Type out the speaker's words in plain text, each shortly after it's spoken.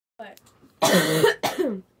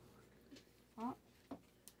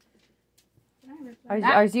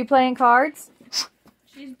Are you playing cards?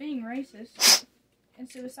 She's being racist and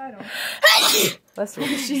suicidal.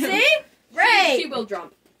 See? Right. She will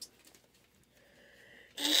jump.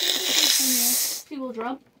 She will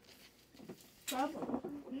jump.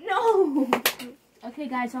 No. Okay,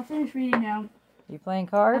 guys, I'll finish reading now. You playing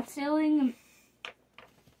cards? Filling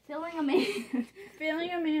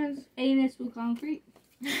a man's anus with concrete.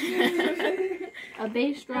 A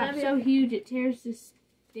base drop so huge it tears the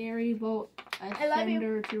starry bolt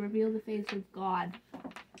asunder to reveal the face of God.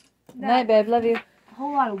 Good night, babe. Love you. A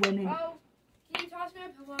whole lot of women. Oh, can you toss me a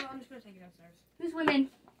pillow? I'm just gonna take it downstairs. Who's women?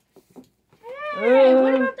 Hey,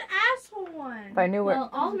 what about the asshole one? If I knew where. Well,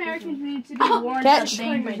 all Americans need to be warned Catch. of the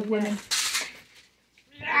dangers of women.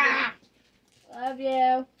 Love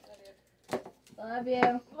you. Love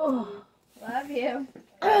you. Love you.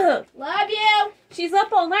 Love you. She's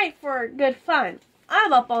up all night for good fun.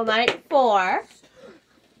 I'm up all night for...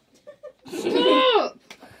 I'm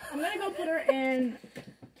gonna go put her in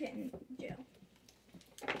kitten jail.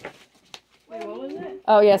 Wait, what was it?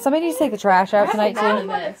 Oh yeah, somebody needs to take the trash out tonight None of too.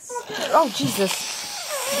 this. Oh Jesus!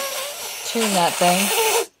 Tune that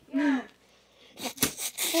thing.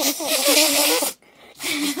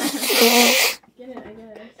 Get it, I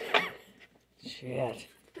get it. Shit.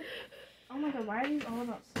 Oh my god, why are these all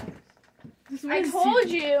about sex? I told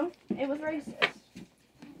you it was racist.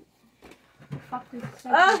 Fuck this sex.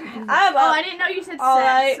 I'm Oh, up I didn't know you said all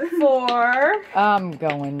sex. night for... I'm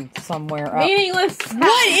going somewhere up. meaningless...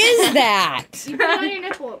 What is that? You put it on your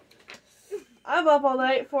nipple. I'm up all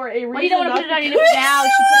night for a reason Well, you don't want to put it on your nipple now.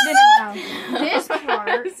 She put it in her mouth. This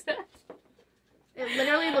part, it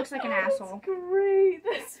literally looks like an asshole. Great.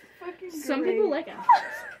 That's fucking great. Some people like assholes.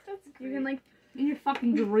 That's great. You can like in your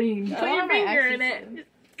fucking dream. Put your finger in it.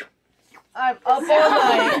 I'm up all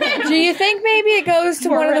night. Do you think maybe it goes to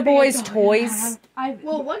one of the boys' toys?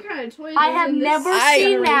 Well, what kind of toys? I have never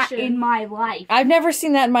seen that generation? in my life. I've never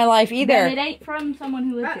seen that in my life Then either. it ain't from someone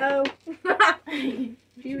who lives Uh-oh. here.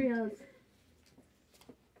 Cheerios.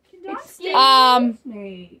 It's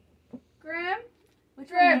Graham? Which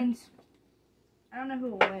Graham. one wins? I don't know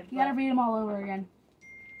who will win. You gotta read them all over again.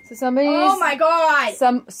 So somebody. Oh my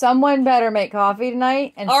god! Someone better make coffee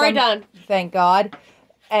tonight. And Already done. Thank God.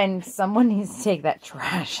 And someone needs to take that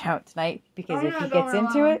trash out tonight because I'm if he not gets going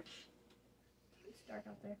into alone. it, It's dark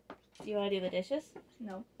out there. Do you want to do the dishes?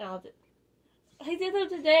 No. I'll do. I did them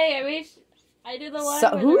today. I did the one.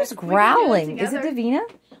 so where who's the- growling? Is it together. Davina?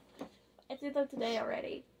 I did them today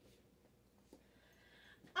already.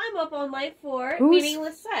 I'm up all night for Who's-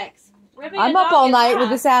 meaningless sex. Ripping I'm a up dog all in night half. with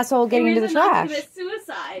this asshole getting A into the reason not to trash. commit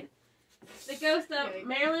suicide. The ghost of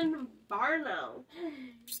Marilyn Barno.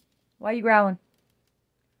 Why are you growling?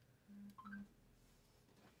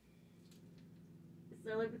 It's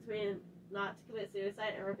literally between not to commit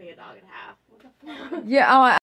suicide and ripping a dog in half. What the fuck? Yeah,